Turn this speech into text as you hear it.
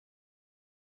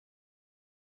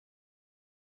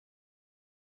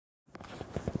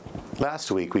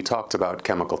Last week we talked about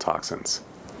chemical toxins.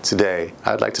 Today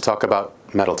I'd like to talk about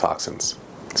metal toxins,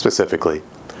 specifically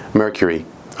mercury,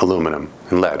 aluminum,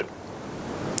 and lead.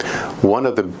 One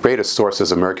of the greatest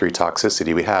sources of mercury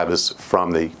toxicity we have is from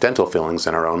the dental fillings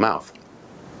in our own mouth.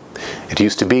 It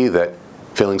used to be that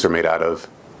fillings were made out of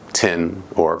tin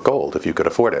or gold, if you could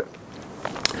afford it.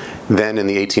 Then in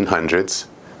the 1800s,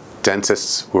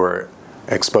 dentists were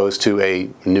exposed to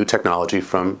a new technology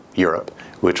from Europe,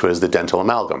 which was the dental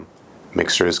amalgam,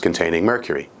 mixtures containing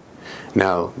mercury.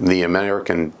 Now, the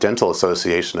American Dental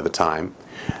Association at the time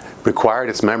required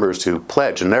its members to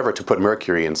pledge never to put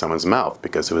mercury in someone's mouth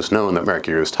because it was known that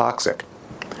mercury was toxic.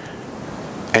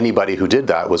 Anybody who did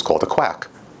that was called a quack.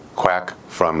 Quack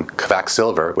from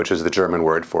Quacksilver, which is the German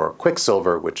word for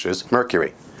quicksilver, which is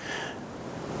mercury.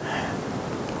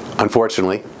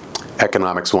 Unfortunately,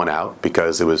 economics won out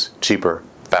because it was cheaper,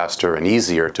 faster, and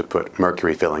easier to put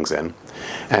mercury fillings in,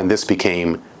 and this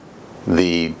became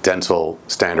the dental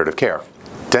standard of care.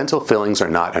 Dental fillings are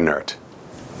not inert.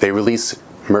 They release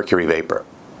mercury vapor.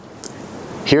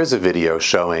 Here's a video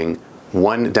showing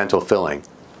one dental filling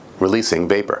releasing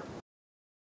vapor.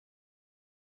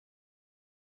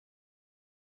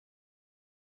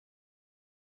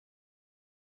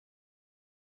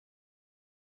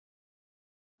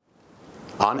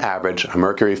 On average, a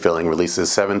mercury filling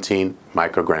releases 17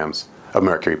 micrograms of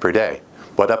mercury per day,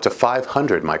 but up to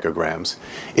 500 micrograms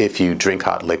if you drink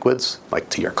hot liquids, like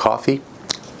tea or coffee,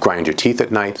 grind your teeth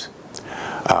at night,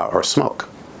 or smoke.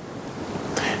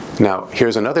 Now,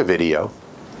 here's another video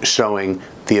showing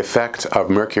the effect of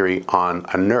mercury on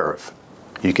a nerve.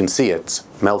 You can see it's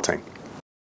melting.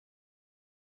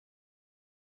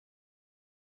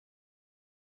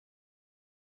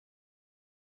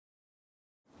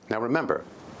 Now remember,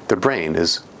 the brain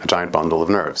is a giant bundle of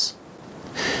nerves.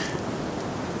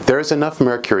 There is enough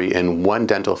mercury in one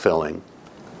dental filling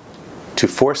to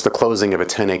force the closing of a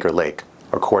 10-acre lake,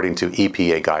 according to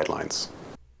EPA guidelines.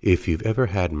 If you've ever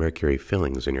had mercury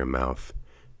fillings in your mouth,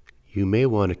 you may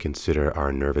want to consider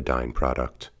our Nervidyne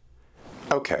product.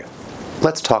 Okay,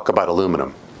 let's talk about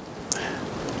aluminum.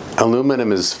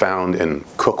 Aluminum is found in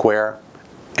cookware,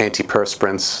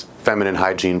 antiperspirants, feminine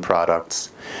hygiene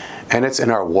products, and it's in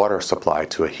our water supply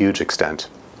to a huge extent.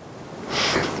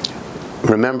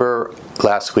 Remember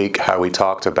last week how we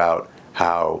talked about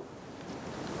how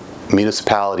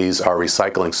municipalities are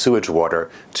recycling sewage water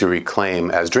to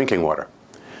reclaim as drinking water?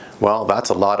 Well, that's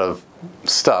a lot of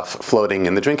stuff floating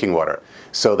in the drinking water,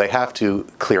 so they have to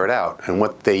clear it out, and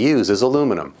what they use is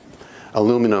aluminum.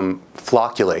 Aluminum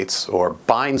flocculates or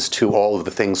binds to all of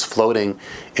the things floating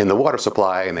in the water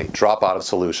supply, and they drop out of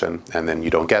solution, and then you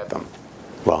don't get them.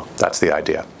 Well, that's the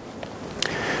idea.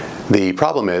 The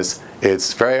problem is,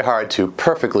 it's very hard to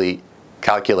perfectly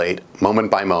calculate moment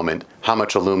by moment how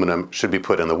much aluminum should be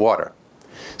put in the water.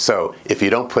 So if you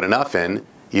don't put enough in,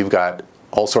 you've got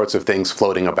all sorts of things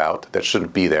floating about that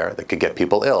shouldn't be there that could get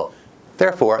people ill.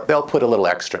 Therefore, they'll put a little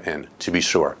extra in to be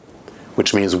sure,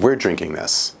 which means we're drinking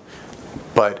this.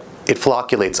 But it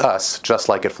flocculates us just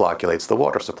like it flocculates the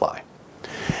water supply.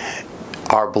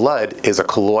 Our blood is a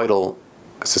colloidal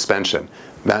suspension.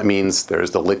 That means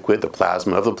there's the liquid, the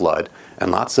plasma of the blood,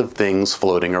 and lots of things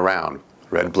floating around.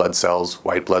 Red blood cells,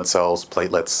 white blood cells,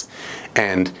 platelets.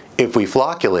 And if we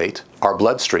flocculate our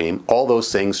bloodstream, all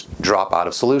those things drop out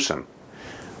of solution.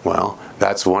 Well,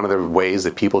 that's one of the ways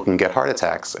that people can get heart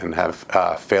attacks and have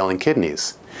failing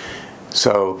kidneys.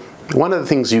 So one of the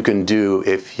things you can do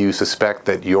if you suspect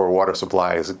that your water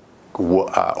supply is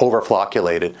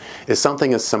overflocculated is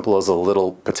something as simple as a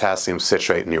little potassium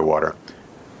citrate in your water.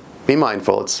 Be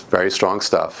mindful, it's very strong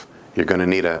stuff. You're going to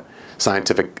need a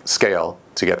scientific scale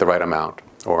to get the right amount,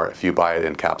 or if you buy it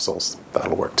in capsules,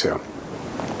 that'll work too.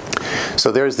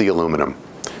 So there's the aluminum.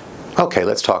 Okay,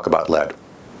 let's talk about lead.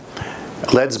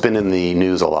 Lead's been in the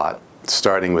news a lot,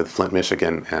 starting with Flint,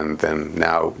 Michigan, and then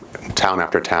now town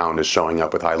after town is showing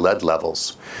up with high lead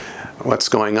levels. What's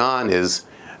going on is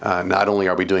not only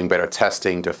are we doing better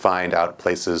testing to find out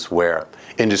places where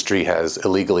industry has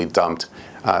illegally dumped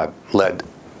lead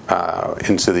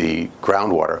into the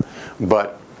groundwater,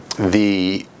 but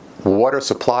the water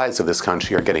supplies of this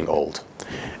country are getting old.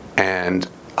 And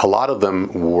a lot of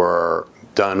them were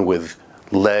done with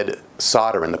lead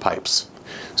solder in the pipes.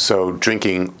 So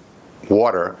drinking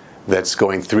water that's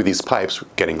going through these pipes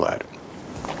getting lead.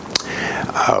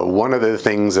 One of the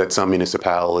things that some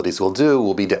municipalities will do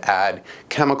will be to add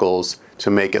chemicals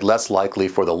to make it less likely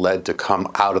for the lead to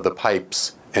come out of the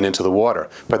pipes and into the water.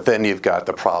 But then you've got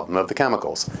the problem of the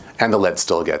chemicals, and the lead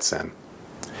still gets in.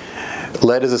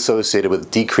 Lead is associated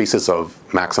with decreases of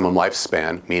maximum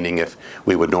lifespan, meaning if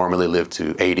we would normally live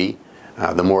to 80,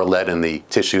 The more lead in the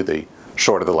tissue, the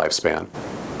shorter the lifespan.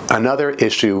 Another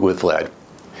issue with lead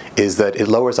is that it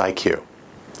lowers IQ.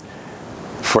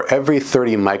 For every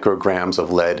 30 micrograms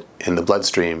of lead in the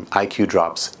bloodstream, IQ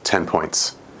drops 10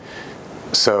 points.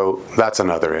 So that's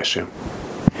another issue.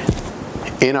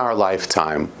 In our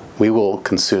lifetime, we will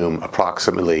consume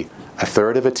approximately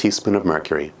 1/3 of a teaspoon of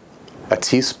mercury, a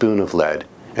teaspoon of lead,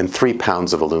 and 3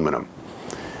 pounds of aluminum.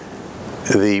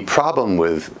 The problem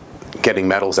with getting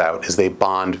metals out is they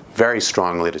bond very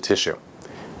strongly to tissue.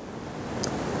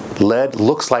 Lead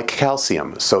looks like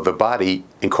calcium, so the body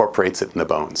incorporates it in the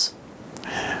bones.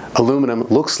 Aluminum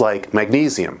looks like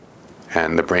magnesium,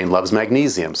 and the brain loves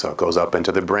magnesium, so it goes up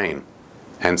into the brain,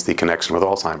 hence the connection with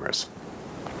Alzheimer's.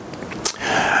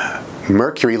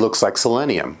 Mercury looks like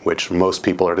selenium, which most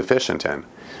people are deficient in.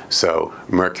 So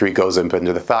mercury goes up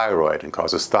into the thyroid and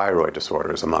causes thyroid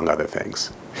disorders, among other things.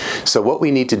 So what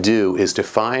we need to do is to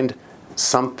find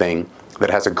something that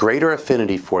has a greater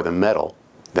affinity for the metal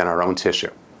than our own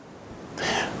tissue.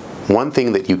 One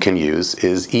thing that you can use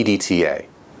is EDTA.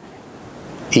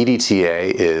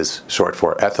 EDTA is short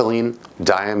for ethylene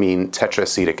diamine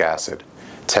tetraacetic acid.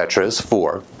 Tetra is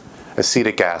 4.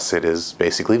 Acetic acid is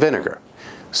basically vinegar.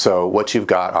 So what you've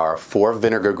got are 4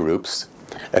 vinegar groups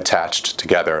attached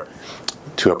together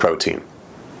to a protein.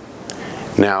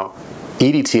 Now,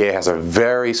 EDTA has a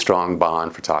very strong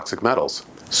bond for toxic metals,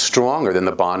 stronger than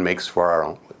the bond makes for our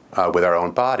own, with our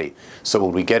own body. So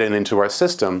when we get it into our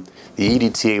system, the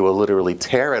EDTA will literally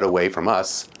tear it away from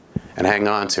us and hang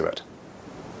on to it.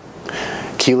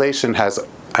 Chelation has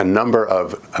a number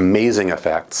of amazing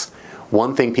effects.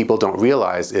 One thing people don't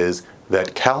realize is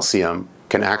that calcium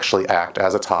can actually act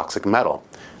as a toxic metal,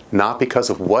 not because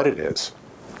of what it is,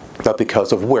 but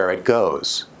because of where it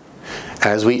goes.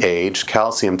 As we age,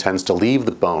 calcium tends to leave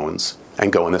the bones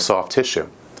and go in the soft tissue,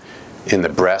 in the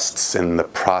breasts, in the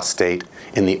prostate,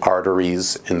 in the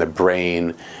arteries, in the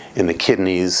brain, in the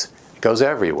kidneys. It goes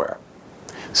everywhere.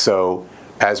 So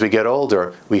as we get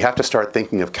older, we have to start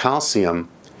thinking of calcium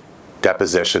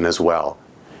deposition as well.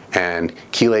 And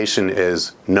chelation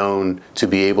is known to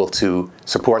be able to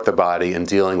support the body in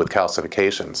dealing with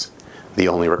calcifications. The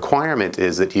only requirement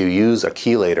is that you use a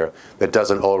chelator that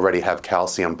doesn't already have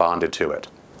calcium bonded to it.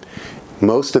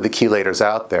 Most of the chelators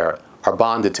out there are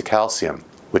bonded to calcium,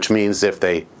 which means if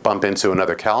they bump into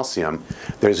another calcium,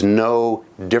 there's no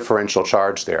differential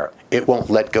charge there. It won't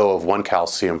let go of one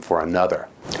calcium for another.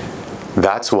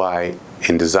 That's why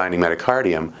in designing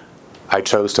metacardium, I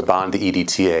chose to bond the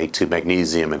EDTA to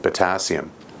magnesium and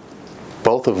potassium,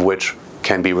 both of which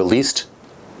can be released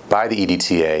by the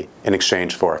EDTA in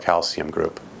exchange for a calcium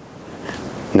group.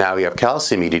 Now we have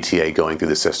calcium EDTA going through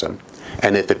the system,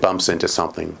 and if it bumps into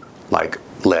something like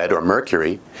lead or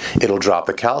mercury, it'll drop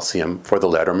the calcium for the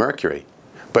lead or mercury.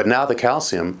 But now the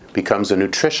calcium becomes a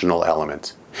nutritional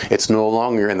element. It's no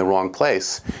longer in the wrong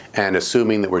place, and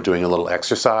assuming that we're doing a little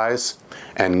exercise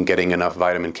and getting enough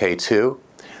vitamin K2,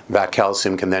 that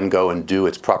calcium can then go and do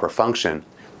its proper function,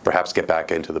 perhaps get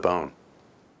back into the bone.